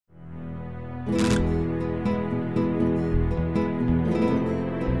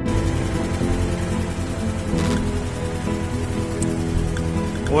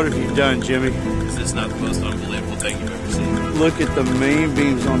What have you done, Jimmy? Is this not the most unbelievable thing you've ever seen? Look at the main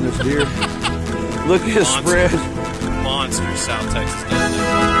beams on this deer. Look at his spread. Monster, South Texas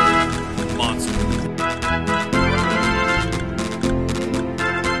double. Monster.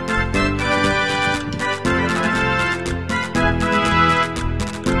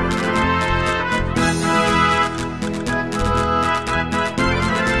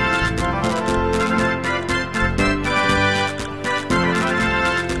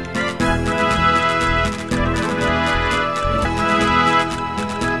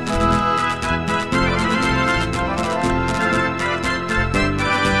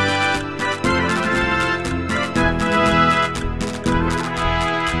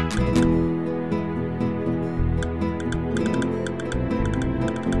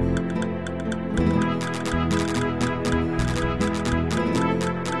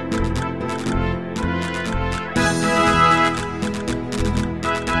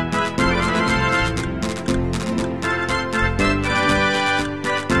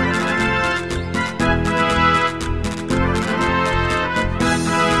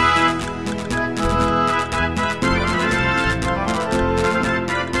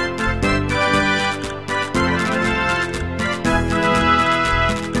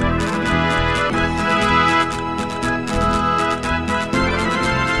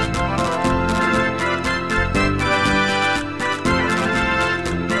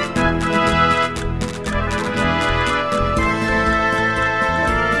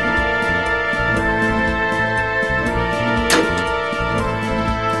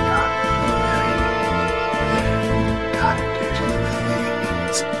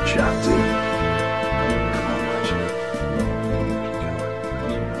 Shot, dude. Come on, bud.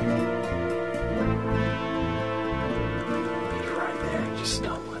 He's right there. He's just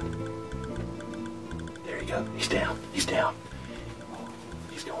stumbling. There you go. He's down. He's down.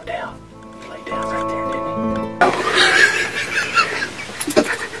 He's going down. He laid down right there, didn't he?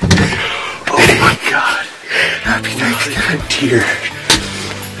 Oh my God. Happy Thanksgiving, deer.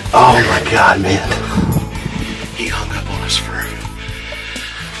 Oh my God, man. He hung up on us for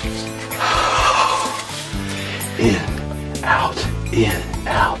in,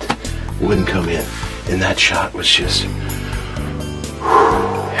 out, wouldn't come in. And that shot was just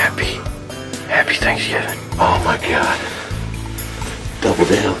happy Thanksgiving. Oh my God. Double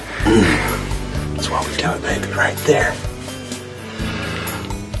down. That's what we do it, baby, right there.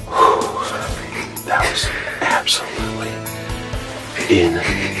 That was absolutely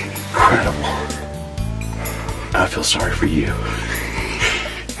incredible. I feel sorry for you.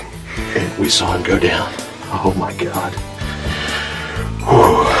 And we saw him go down. Oh my God.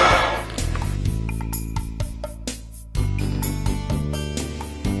 Whew.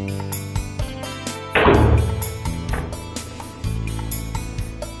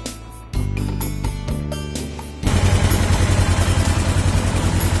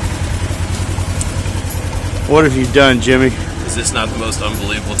 What have you done, Jimmy? Is this not the most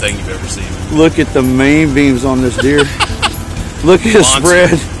unbelievable thing you've ever seen? Look at the main beams on this deer. Look at his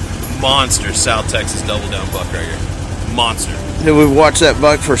spread. Monster, South Texas double down buck right here. Monster. We've watched that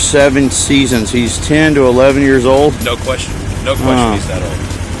buck for 7 seasons. He's 10 to 11 years old. No question. No question he's that old.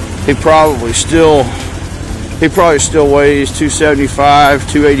 He probably still weighs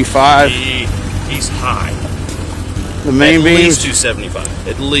 275, 285. He's high. The main beams. At least 275.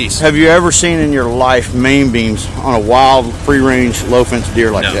 At least. Have you ever seen in your life main beams on a wild, free-range, low-fence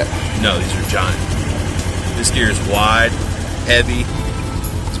deer like that? No, these are giant. This deer is wide, heavy.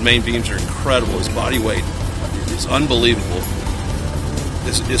 His main beams are incredible. His body weight is unbelievable.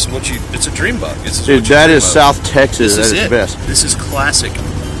 It's a dream buck. Dude, that is South Texas at its best. This is classic.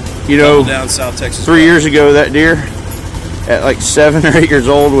 You know, down South Texas. 3 years ago, that deer, at like 7 or 8 years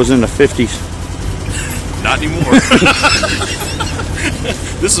old, was in the 50s. Not anymore.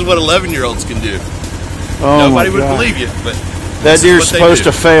 This is what 11-year-olds can do. Oh, nobody would believe you, but that deer's supposed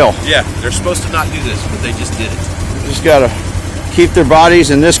to fail. Yeah, they're supposed to not do this, but they just did it. Just gotta keep their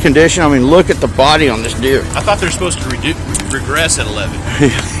bodies in this condition. I mean, look at the body on this deer. I thought they're supposed to regress at 11.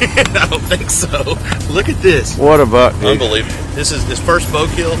 I don't think so. Look at this. What a buck, dude. Unbelievable. This is his first bow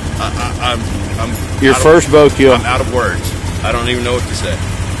kill. Your first bow kill. I'm out of words. I don't even know what to say.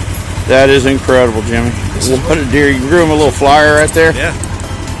 That is incredible, Jimmy. What a deer. You grew him a little flyer right there. Yeah.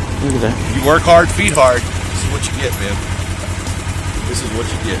 Look at that. You work hard, feed hard. This is what you get, man. This is what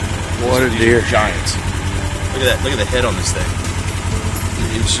you get. What a deer. Giants. Look at that. Look at the head on this thing.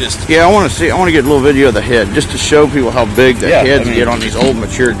 It's just Yeah, I want to get a little video of the head just to show people how big the Yeah, heads I mean- get on these old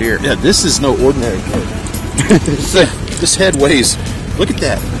mature deer. yeah. This is no ordinary head. This head weighs. Look at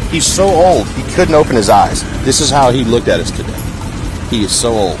that. He's so old he couldn't open his eyes. This is how he looked at us today. He is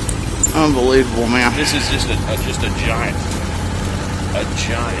so old. Unbelievable, man. This is just a giant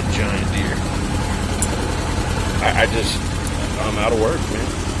deer. I'm out of words, man.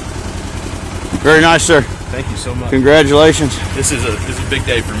 Very nice, sir. Thank you so much. Congratulations. This is a big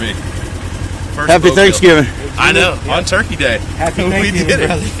day for me. First Happy bow kill. Thanksgiving. I know, on Turkey Day. Happy we Thanksgiving, did it.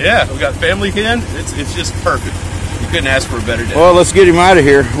 brother. Yeah, we got family hen. It's just perfect. You couldn't ask for a better day. Well, let's get him out of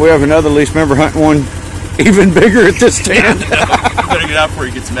here. We have another lease member hunting one even bigger at this stand. Better get out before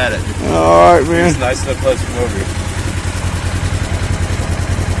he gets mad at you. All right, man. It's nice enough to let us come over here.